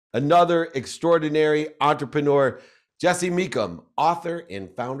another extraordinary entrepreneur, Jesse Mecham, author and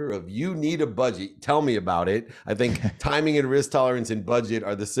founder of You Need a Budget. Tell me about it. I think timing and risk tolerance and budget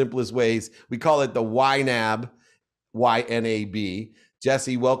are the simplest ways. We call it the YNAB, YNAB.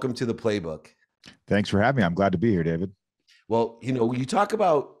 Jesse, welcome to the Playbook. Thanks for having me. I'm glad to be here, David. Well, you talk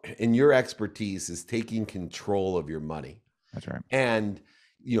about, and your expertise is taking control of your money. That's right. And,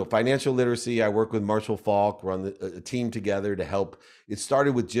 financial literacy, I work with Marshall Falk, run a team together to help. It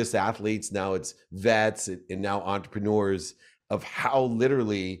started with just athletes. Now it's vets and now entrepreneurs of how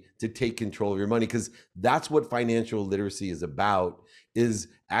literally to take control of your money. Because that's what financial literacy is about, is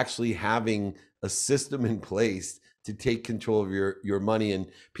actually having a system in place to take control of your money. And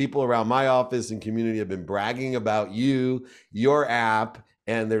people around my office and community have been bragging about your app,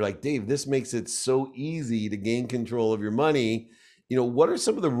 and they're like, Dave, this makes it so easy to gain control of your money. What are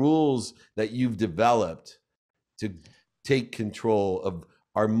some of the rules that you've developed to take control of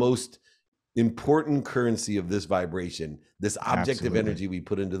our most important currency of this vibration, this object of energy we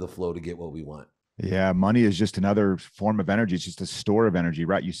put into the flow to get what we want? Yeah, money is just another form of energy. It's just a store of energy,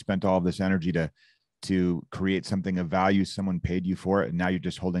 right? You spent all of this energy to create something of value. Someone paid you for it, and now you're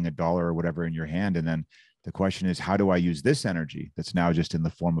just holding $1 or whatever in your hand. And then the question is, how do I use this energy that's now just in the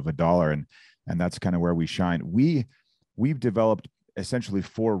form of $1? And that's kind of where we shine. We've developed essentially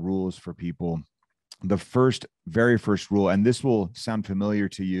 4 rules for people. The very first rule, and this will sound familiar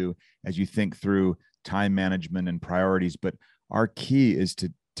to you as you think through time management and priorities, but our key is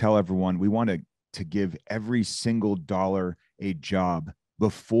to tell everyone we want to give every single dollar a job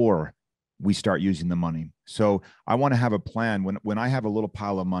before we start using the money. So I want to have a plan. When I have a little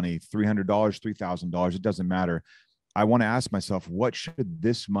pile of money, $300, $3,000, it doesn't matter. I want to ask myself, what should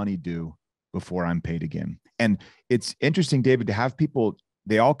this money do before I'm paid again? And it's interesting, David, to have people,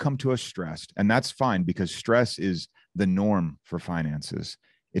 they all come to us stressed, and that's fine because stress is the norm for finances.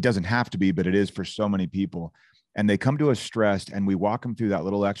 It doesn't have to be, but it is for so many people. And they come to us stressed, and we walk them through that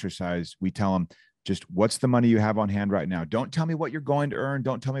little exercise. We tell them, just what's the money you have on hand right now? Don't tell me what you're going to earn.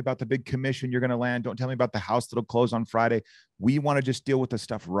 Don't tell me about the big commission you're going to land. Don't tell me about the house that'll close on Friday. We want to just deal with the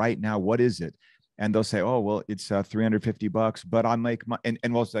stuff right now. What is it? And they'll say, oh, well, it's $350, but I make my, and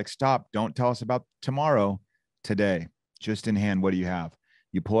we'll say, stop. Don't tell us about tomorrow, today, just in hand. What do you have?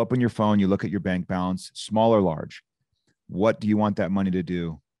 You pull up on your phone, you look at your bank balance, small or large. What do you want that money to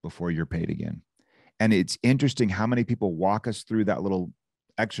do before you're paid again? And it's interesting how many people walk us through that little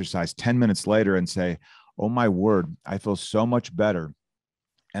exercise 10 minutes later and say, oh my word, I feel so much better.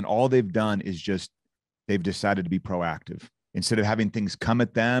 And all they've done is they've decided to be proactive. Instead of having things come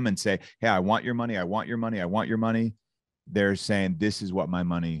at them and say, hey, I want your money. I want your money. I want your money. They're saying, this is what my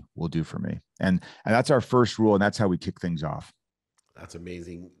money will do for me. And that's our first rule. And that's how we kick things off. That's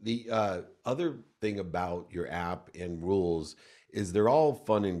amazing. The other thing about your app and rules is they're all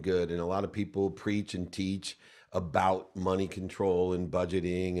fun and good. And a lot of people preach and teach about money control and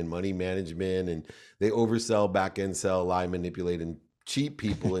budgeting and money management. And they oversell, back end sell, lie, manipulate, and cheat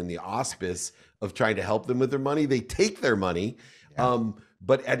people in the auspice of trying to help them with their money. They take their money. Yeah.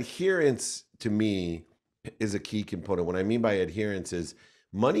 But adherence to me is a key component. What I mean by adherence is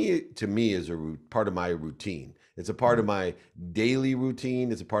money to me is a part of my routine. It's a part of my daily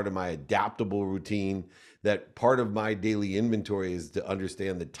routine. It's a part of my adaptable routine. That part of my daily inventory is to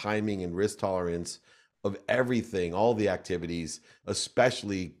understand the timing and risk tolerance of everything, all the activities,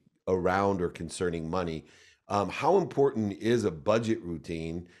 especially around or concerning money. How important is a budget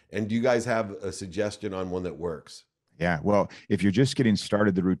routine? And do you guys have a suggestion on one that works? Yeah. Well, if you're just getting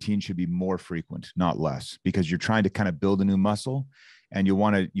started, the routine should be more frequent, not less, because you're trying to kind of build a new muscle and you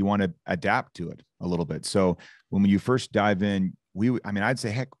want to adapt to it a little bit. So when you first dive in, I'd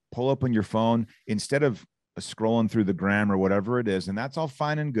say, heck, pull up on your phone instead of scrolling through the gram or whatever it is. And that's all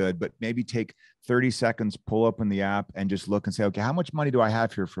fine and good, but maybe take 30 seconds, pull up in the app and just look and say, okay, how much money do I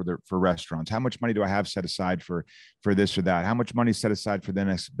have here for restaurants? How much money do I have set aside for this or that? How much money is set aside for the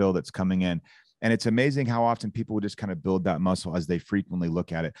next bill that's coming in? And it's amazing how often people would just kind of build that muscle as they frequently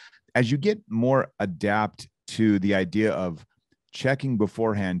look at it. As you get more adapt to the idea of checking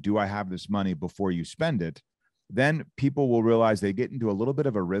beforehand, do I have this money before you spend it? Then people will realize they get into a little bit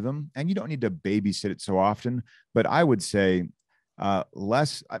of a rhythm, and you don't need to babysit it so often. But I would say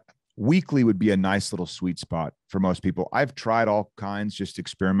weekly would be a nice little sweet spot for most people. I've tried all kinds, just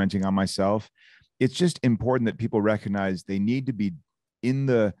experimenting on myself. It's just important that people recognize they need to be in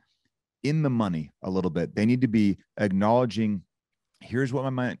the money a little bit. They need to be acknowledging, here's what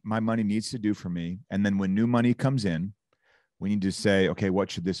my money needs to do for me. And then when new money comes in, we need to say, okay,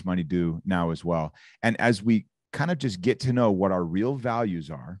 what should this money do now as well? And as we kind of just get to know what our real values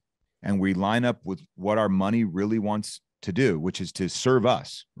are, and we line up with what our money really wants to do, which is to serve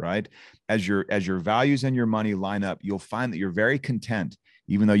us, right? As your values and your money line up, you'll find that you're very content,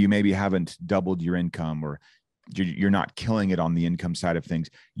 even though you maybe haven't doubled your income, or you're not killing it on the income side of things.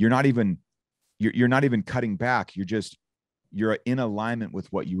 You're not even cutting back. You're in alignment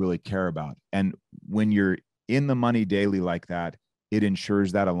with what you really care about. And when you're in the money daily like that, it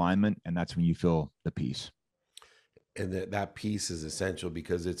ensures that alignment. And that's when you feel the peace. And that piece is essential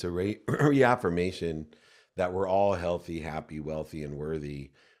because it's a reaffirmation that we're all healthy, happy, wealthy, and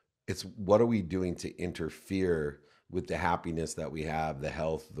worthy. It's what are we doing to interfere with the happiness that we have, the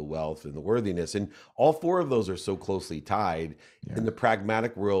health, the wealth, and the worthiness? And all four of those are so closely tied. Yeah. In the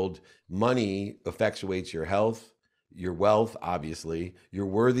pragmatic world, money effectuates your health, your wealth, obviously, your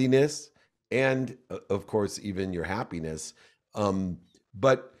worthiness, and of course, even your happiness.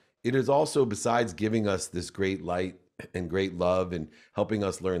 But it is also, besides giving us this great light and great love and helping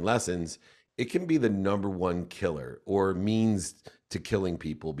us learn lessons, it can be the number one killer or means to killing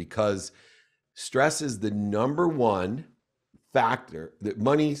people, because stress is the number one factor. That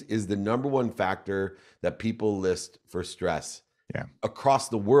money is the number one factor that people list for stress. Yeah. Across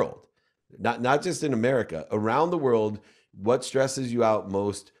the world, not just in America, around the world. What stresses you out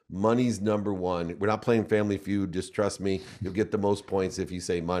most? Money's number one. We're not playing Family Feud. Just trust me, you'll get the most points if you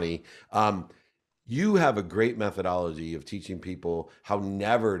say money. You have a great methodology of teaching people how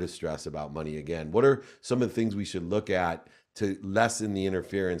never to stress about money again. What are some of the things we should look at to lessen the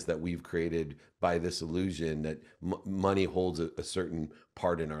interference that we've created by this illusion that money holds a certain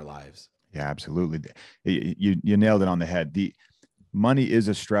part in our lives? Yeah, absolutely. You nailed it on the head. The money is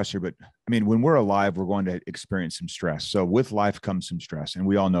a stressor, but I mean, when we're alive, we're going to experience some stress. So with life comes some stress, and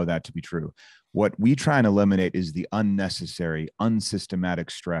we all know that to be true. What we try and eliminate is the unnecessary, unsystematic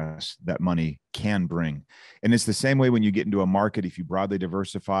stress that money can bring. And it's the same way when you get into a market. If you broadly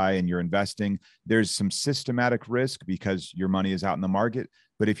diversify and you're investing, there's some systematic risk because your money is out in the market.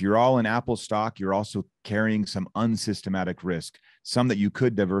 But if you're all in Apple stock, you're also carrying some unsystematic risk, some that you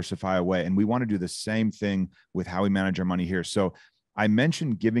could diversify away. And we want to do the same thing with how we manage our money here. So I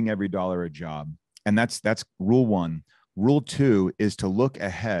mentioned giving every dollar a job, and that's rule one. Rule two is to look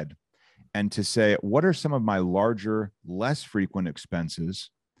ahead and to say, what are some of my larger, less frequent expenses?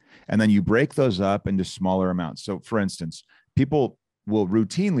 And then you break those up into smaller amounts. So for instance, people will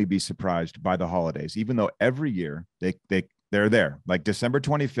routinely be surprised by the holidays, even though every year they're there. Like December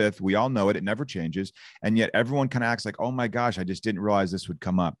 25th, we all know it. It never changes. And yet everyone kind of acts like, oh my gosh, I just didn't realize this would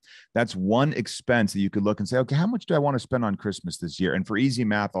come up. That's one expense that you could look and say, okay, how much do I want to spend on Christmas this year? And for easy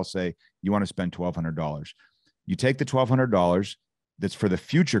math, I'll say you want to spend $1,200. You take the $1,200 that's for the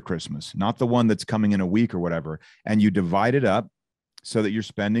future Christmas, not the one that's coming in a week or whatever, and you divide it up so that you're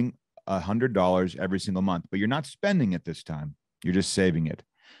spending $100 every single month, but you're not spending it this time. You're just saving it.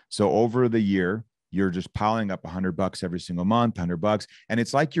 So over the year, you're just piling up $100 every single month, $100. And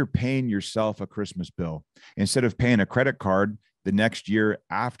it's like you're paying yourself a Christmas bill. Instead of paying a credit card the next year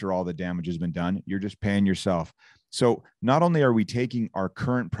after all the damage has been done, you're just paying yourself. So not only are we taking our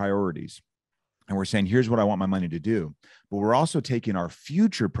current priorities and we're saying, here's what I want my money to do, but we're also taking our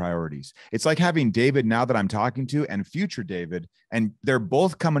future priorities. It's like having David now that I'm talking to and future David, and they're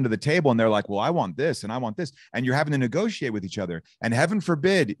both coming to the table and they're like, well, I want this and I want this. And you're having to negotiate with each other. And heaven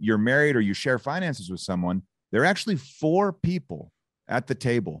forbid you're married or you share finances with someone. There are actually 4 people at the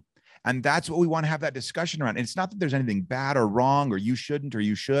table. And that's what we want to have that discussion around. And it's not that there's anything bad or wrong or you shouldn't or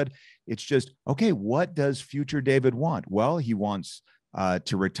you should. It's just, okay, what does future David want? Well, he wants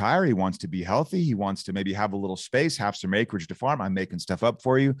to retire. He wants to be healthy. He wants to maybe have a little space, have some acreage to farm. I'm making stuff up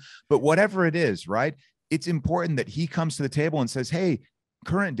for you. But whatever it is, right? It's important that he comes to the table and says, hey,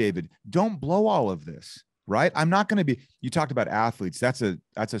 current David, don't blow all of this, right? I'm not going to be, you talked about athletes. That's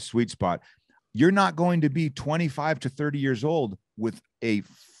a sweet spot. You're not going to be 25 to 30 years old with a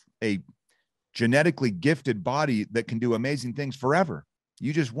genetically gifted body that can do amazing things forever.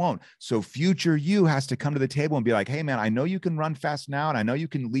 You just won't. So future you has to come to the table and be like, hey man, I know you can run fast now. And I know you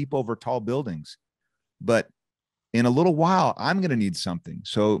can leap over tall buildings, but in a little while, I'm going to need something.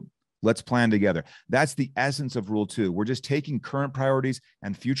 So let's plan together. That's the essence of rule 2. We're just taking current priorities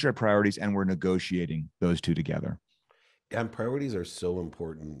and future priorities, and we're negotiating those two together. And priorities are so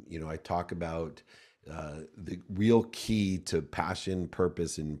important. You know, I talk about the real key to passion,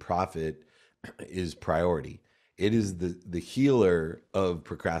 purpose, and profit is priority. It is the healer of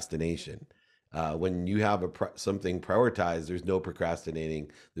procrastination. When you have something prioritized, there's no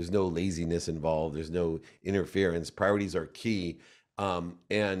procrastinating, there's no laziness involved, there's no interference. Priorities are key.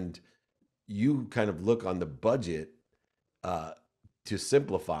 And you kind of look on the budget to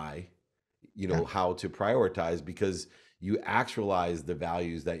simplify, how to prioritize, because you actualize the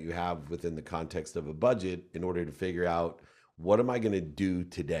values that you have within the context of a budget in order to figure out, what am I going to do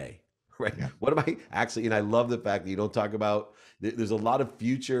today? Right? Yeah. What am I actually, and I love the fact that you don't talk about, there's a lot of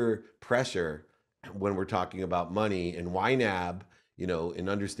future pressure when we're talking about money, and YNAB, in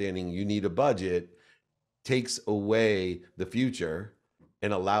understanding you need a budget, takes away the future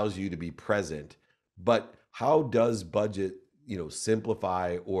and allows you to be present. But how does budget,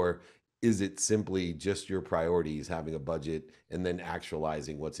 simplify, or is it simply just your priorities, having a budget and then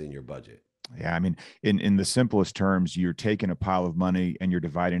actualizing what's in your budget? Yeah. I mean, in the simplest terms, you're taking a pile of money and you're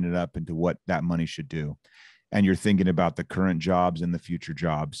dividing it up into what that money should do. And you're thinking about the current jobs and the future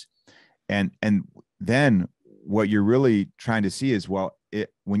jobs. And then what you're really trying to see is, well,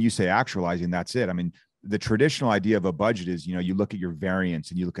 when you say actualizing, that's it. I mean, the traditional idea of a budget is, you look at your variance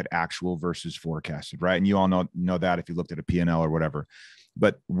and you look at actual versus forecasted, right? And you all know that if you looked at a P&L or whatever.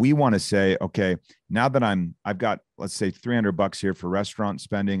 But we want to say, okay, now that I've got, let's say, $300 here for restaurant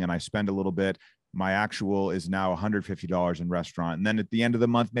spending, and I spend a little bit, my actual is now $150 in restaurant. And then at the end of the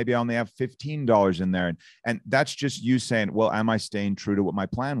month, maybe I only have $15 in there. And that's just you saying, well, am I staying true to what my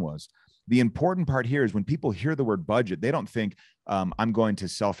plan was? The important part here is when people hear the word budget, they don't think I'm going to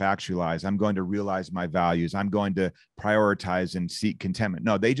self-actualize. I'm going to realize my values. I'm going to prioritize and seek contentment.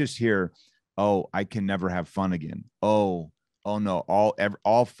 No, they just hear, oh, I can never have fun again. Oh no,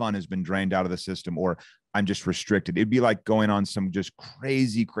 all fun has been drained out of the system, or I'm just restricted. It'd be like going on some just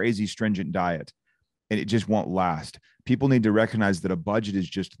crazy, crazy stringent diet, and it just won't last. People need to recognize that a budget is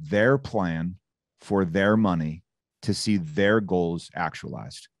just their plan for their money to see their goals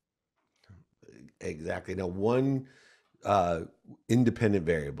actualized. Exactly. Now, one independent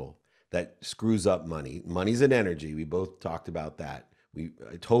variable that screws up money's an energy. We both talked about that.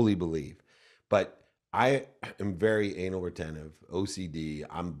 I totally believe. But I am very anal retentive, OCD.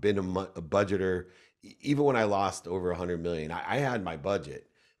 I've been a budgeter. Even when I lost over 100 million, I had my budget.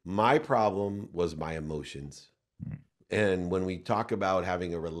 My problem was my emotions. And when we talk about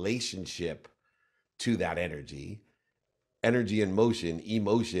having a relationship to that energy and motion,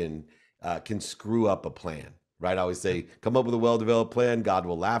 emotion can screw up a plan, right? I always say, come up with a well-developed plan. God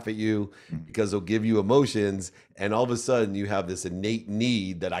will laugh at you because he'll give you emotions. And all of a sudden you have this innate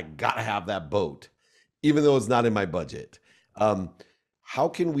need that I got to have that boat, even though it's not in my budget. How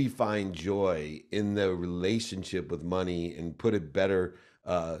can we find joy in the relationship with money and put a better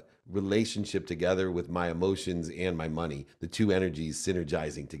relationship together with my emotions and my money, the two energies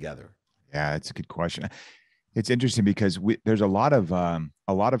synergizing together? Yeah, it's a good question. It's interesting because there's a lot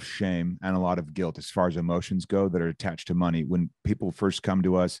of shame and a lot of guilt as far as emotions go that are attached to money. When people first come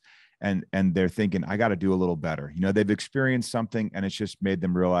to us and they're thinking, I got to do a little better. They've experienced something and it's just made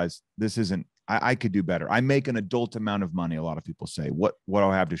them realize this isn't, I could do better. I make an adult amount of money. A lot of people say, what do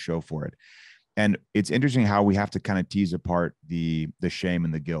I have to show for it? And it's interesting how we have to kind of tease apart the shame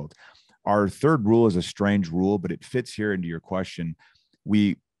and the guilt. Our third rule is a strange rule, but it fits here into your question.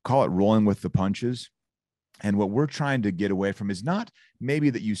 We call it rolling with the punches. And what we're trying to get away from is not maybe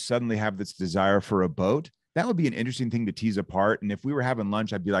that you suddenly have this desire for a boat. That would be an interesting thing to tease apart. And if we were having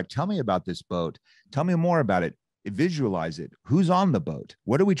lunch, I'd be like, tell me about this boat. Tell me more about it. Visualize it. Who's on the boat?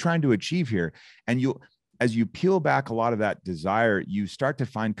 What are we trying to achieve here? And as you peel back a lot of that desire, you start to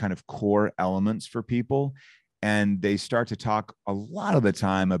find kind of core elements for people. And they start to talk a lot of the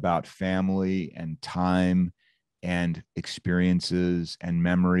time about family and time and experiences and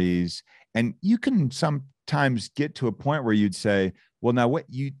memories. And you can sometimes get to a point where you'd say, well, now what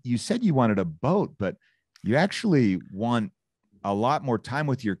you said you wanted a boat, but you actually want a lot more time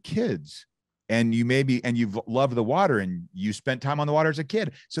with your kids. And you've loved the water and you spent time on the water as a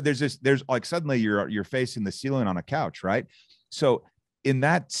kid. So there's like suddenly you're facing the ceiling on a couch, right? So in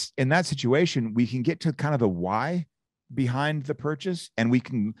that situation, we can get to kind of the why behind the purchase, and we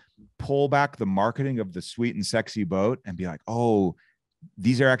can pull back the marketing of the sweet and sexy boat and be like, oh,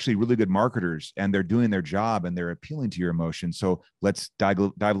 these are actually really good marketers and they're doing their job and they're appealing to your emotions. So let's dive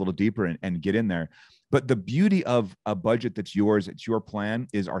a little deeper and get in there. But the beauty of a budget that's yours, it's your plan,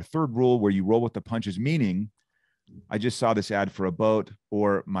 is our third rule where you roll with the punches, meaning I just saw this ad for a boat,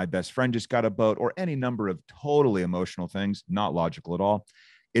 or my best friend just got a boat, or any number of totally emotional things, not logical at all.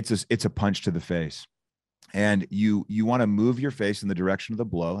 It's a punch to the face. And you want to move your face in the direction of the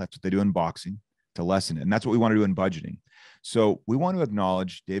blow. That's what they do in boxing to lessen it. And that's what we want to do in budgeting. So we want to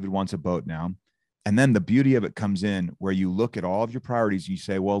acknowledge David wants a boat now. And then the beauty of it comes in where you look at all of your priorities. You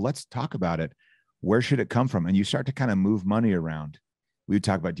say, well, let's talk about it. Where should it come from? And you start to kind of move money around. We would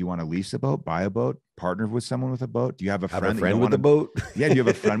talk about, do you want to lease a boat, buy a boat, partner with someone with a boat? Do you have a Have friend a that you don't friend with want a to? boat? Yeah. Do you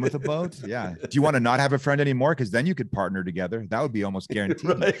have a friend with a boat? Yeah. Do you want to not have a friend anymore? Because then you could partner together. That would be almost guaranteed.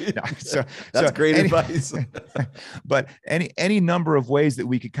 Right. No, That's great any, advice. but any number of ways that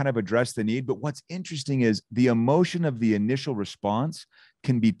we could kind of address the need. But what's interesting is the emotion of the initial response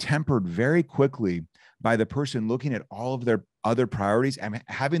can be tempered very quickly by the person looking at all of their other priorities and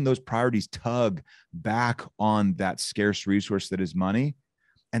having those priorities tug back on that scarce resource that is money.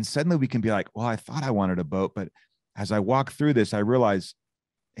 And suddenly we can be like, well, I thought I wanted a boat, but as I walk through this, I realize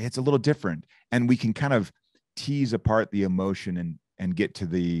it's a little different. And we can kind of tease apart the emotion and get to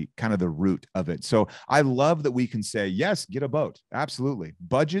the kind of the root of it. So I love that we can say, yes, get a boat. Absolutely.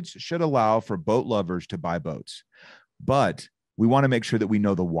 Budgets should allow for boat lovers to buy boats, but we want to make sure that we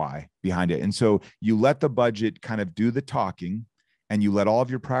know the why behind it. And so you let the budget kind of do the talking, and you let all of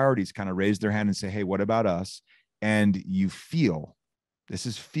your priorities kind of raise their hand and say, hey, what about us? And you feel, this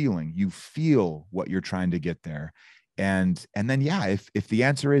is feeling, you feel what you're trying to get there. And then, yeah, if the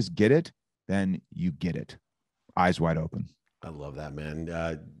answer is get it, then you get it. Eyes wide open. I love that,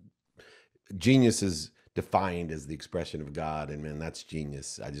 man. Genius is defined as the expression of God, and man, that's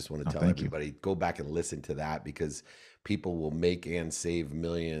genius. I just want to tell everybody, go back and listen to that, because people will make and save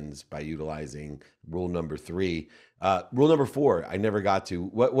millions by utilizing rule number 3. Rule number 4, I never got to.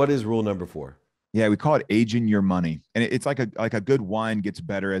 What is rule number 4? Yeah, we call it aging your money. And it's like a good wine gets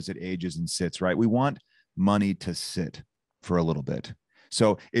better as it ages and sits, right? We want money to sit for a little bit.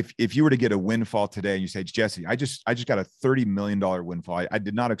 So if you were to get a windfall today and you say, Jesse, I just got a $30 million windfall. I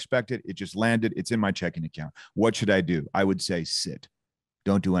did not expect it. It just landed. It's in my checking account. What should I do? I would say sit.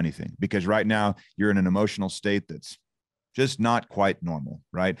 Don't do anything, because right now you're in an emotional state that's just not quite normal,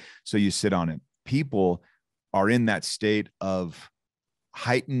 right? So you sit on it. People are in that state of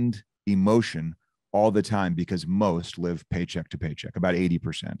heightened emotion all the time because most live paycheck to paycheck, about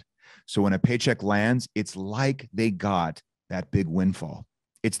 80%. So when a paycheck lands, it's like they got that big windfall.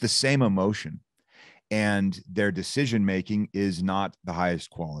 It's the same emotion, and their decision making is not the highest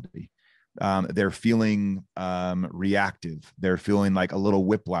quality. They're feeling reactive. They're feeling like a little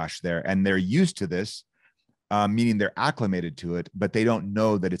whiplash there, and they're used to this, meaning they're acclimated to it, but they don't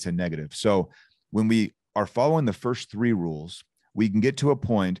know that it's a negative. So when we are following the first 3 rules, we can get to a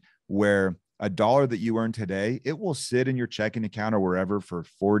point where $1 that you earn today, it will sit in your checking account or wherever for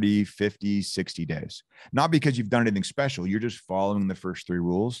 40, 50, 60 days. Not because you've done anything special. You're just following the first 3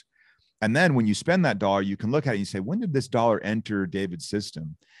 rules. And then when you spend that $1, you can look at it and you say, when did this $1 enter David's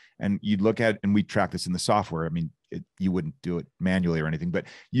system? And you'd look at it, and we track this in the software. I mean, you wouldn't do it manually or anything, but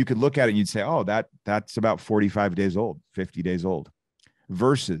you could look at it and you'd say, oh, that's about 45 days old, 50 days old,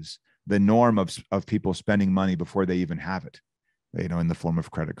 versus the norm of people spending money before they even have it, in the form of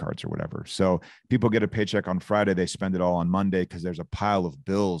credit cards or whatever. So people get a paycheck on Friday, they spend it all on Monday because there's a pile of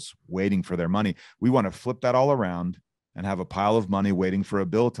bills waiting for their money. We want to flip that all around and have a pile of money waiting for a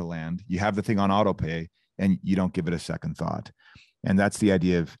bill to land. You have the thing on auto pay and you don't give it a second thought. And that's the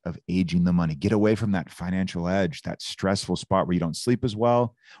idea of aging the money. Get away from that financial edge, that stressful spot where you don't sleep as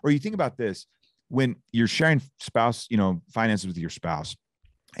well. Or you think about this, when you're sharing finances with your spouse,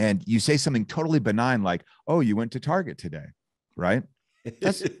 and you say something totally benign like, oh, you went to Target today, right?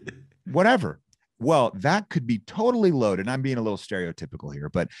 That's whatever. Well, that could be totally loaded. I'm being a little stereotypical here,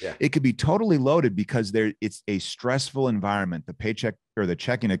 but yeah, it could be totally loaded because it's a stressful environment. The paycheck or the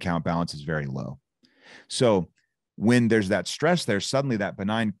checking account balance is very low. So when there's that stress there, suddenly that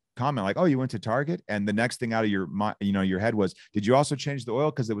benign comment like, oh, you went to Target, and the next thing out of your head was, did you also change the oil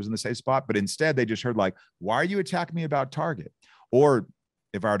because it was in the same spot? But instead they just heard like, why are you attacking me about Target? Or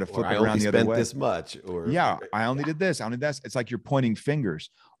if I were to flip it around the other way, this much, or yeah, I only did this, I only did this. It's like you're pointing fingers.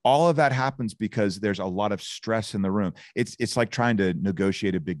 All of that happens because there's a lot of stress in the room. It's like trying to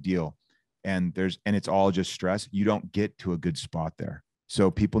negotiate a big deal, and it's all just stress. You don't get to a good spot there. So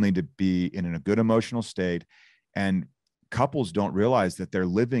people need to be in a good emotional state, and couples don't realize that they're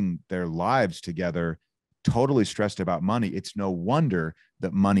living their lives together totally stressed about money. It's no wonder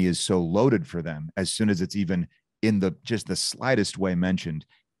that money is so loaded for them. As soon as it's even in the slightest way mentioned,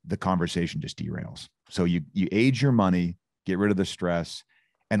 the conversation just derails. So you age your money, get rid of the stress,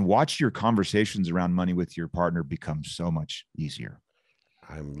 and watch your conversations around money with your partner become so much easier.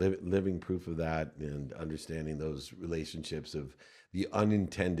 I'm living proof of that, and understanding those relationships of the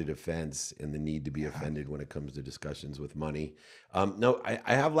unintended offense and the need to be offended when it comes to discussions with money. No, I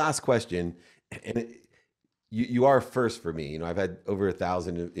have last question, and you are first for me. I've had over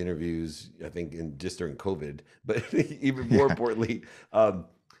 1,000 interviews, I think, just during COVID, but even more importantly,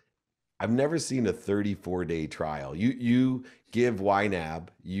 I've never seen a 34-day trial. You give YNAB,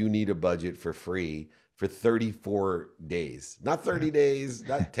 you need a budget for free for 34 days, not 30 days,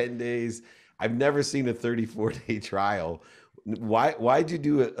 not 10 days. I've never seen a 34-day trial. Why'd you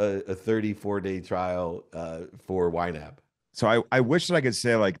do a 34-day trial for YNAB? So I wish that I could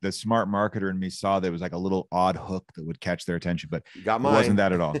say like the smart marketer in me saw there was like a little odd hook that would catch their attention, but You got it wasn't mine.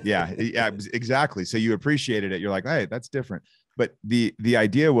 that at all. Yeah, yeah, exactly. So you appreciated it. You're like, hey, that's different. But the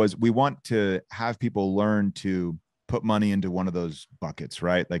idea was we want to have people learn to put money into one of those buckets,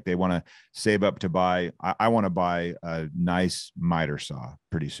 right? Like they want to save up to buy. I want to buy a nice miter saw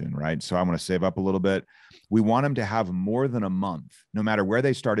pretty soon, right? So I want to save up a little bit. We want them to have more than a month, no matter where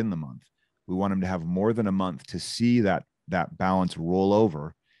they start in the month. We want them to have more than a month to see that balance roll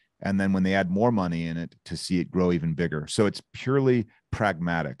over, and then when they add more money in it, to see it grow even bigger. So it's purely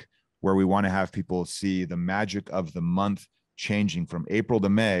pragmatic, where we want to have people see the magic of the month changing from April to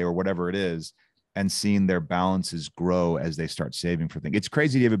May or whatever it is, and seeing their balances grow as they start saving for things. It's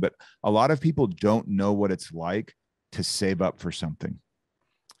crazy, David, but a lot of people don't know what it's like to save up for something.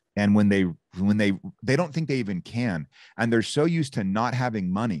 And when they don't think they even can, and they're so used to not having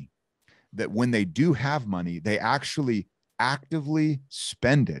money that when they do have money, they actually actively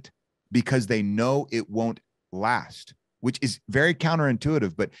spend it because they know it won't last, which is very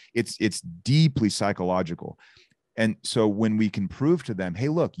counterintuitive, but it's deeply psychological. And so when we can prove to them, hey,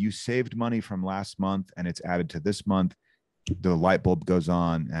 look, you saved money from last month and it's added to this month, the light bulb goes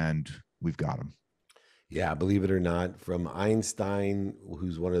on and we've got them. Yeah, believe it or not, from Einstein,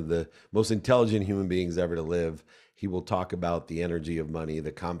 who's one of the most intelligent human beings ever to live, he will talk about the energy of money,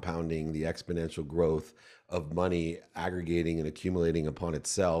 the compounding, the exponential growth of money aggregating and accumulating upon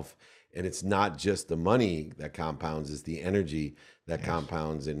itself. And it's not just the money that compounds, it's the energy that Yes.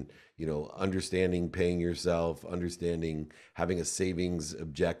 compounds. And, you know, understanding paying yourself, understanding having a savings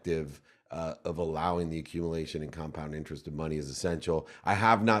objective of allowing the accumulation and compound interest of money is essential. I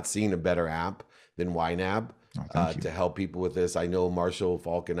have not seen a better app than YNAB Oh, thank you. to help people with this. I know Marshall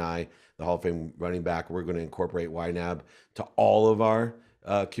Falk and I, the Hall of Fame running back, we're going to incorporate YNAB to all of our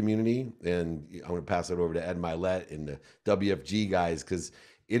community. And I'm going to pass it over to Ed Milet and the WFG guys, because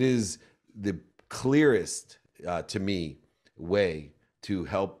it is the clearest, to me, way to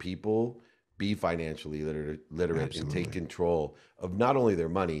help people be financially literate and take Absolutely. control of not only their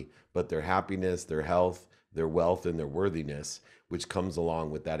money, but their happiness, their health, their wealth, and their worthiness, which comes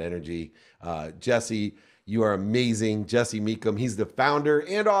along with that energy. Jesse, you are amazing. Jesse Mecham, he's the founder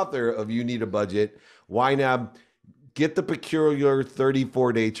and author of You Need a Budget. YNAB, get the peculiar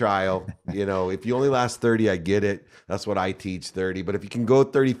 34-day trial. You know, if you only last 30, I get it. That's what I teach, 30. But if you can go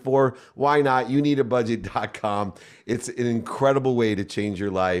 34, why not? YouNeedABudget.com. It's an incredible way to change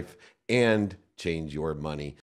your life and change your money.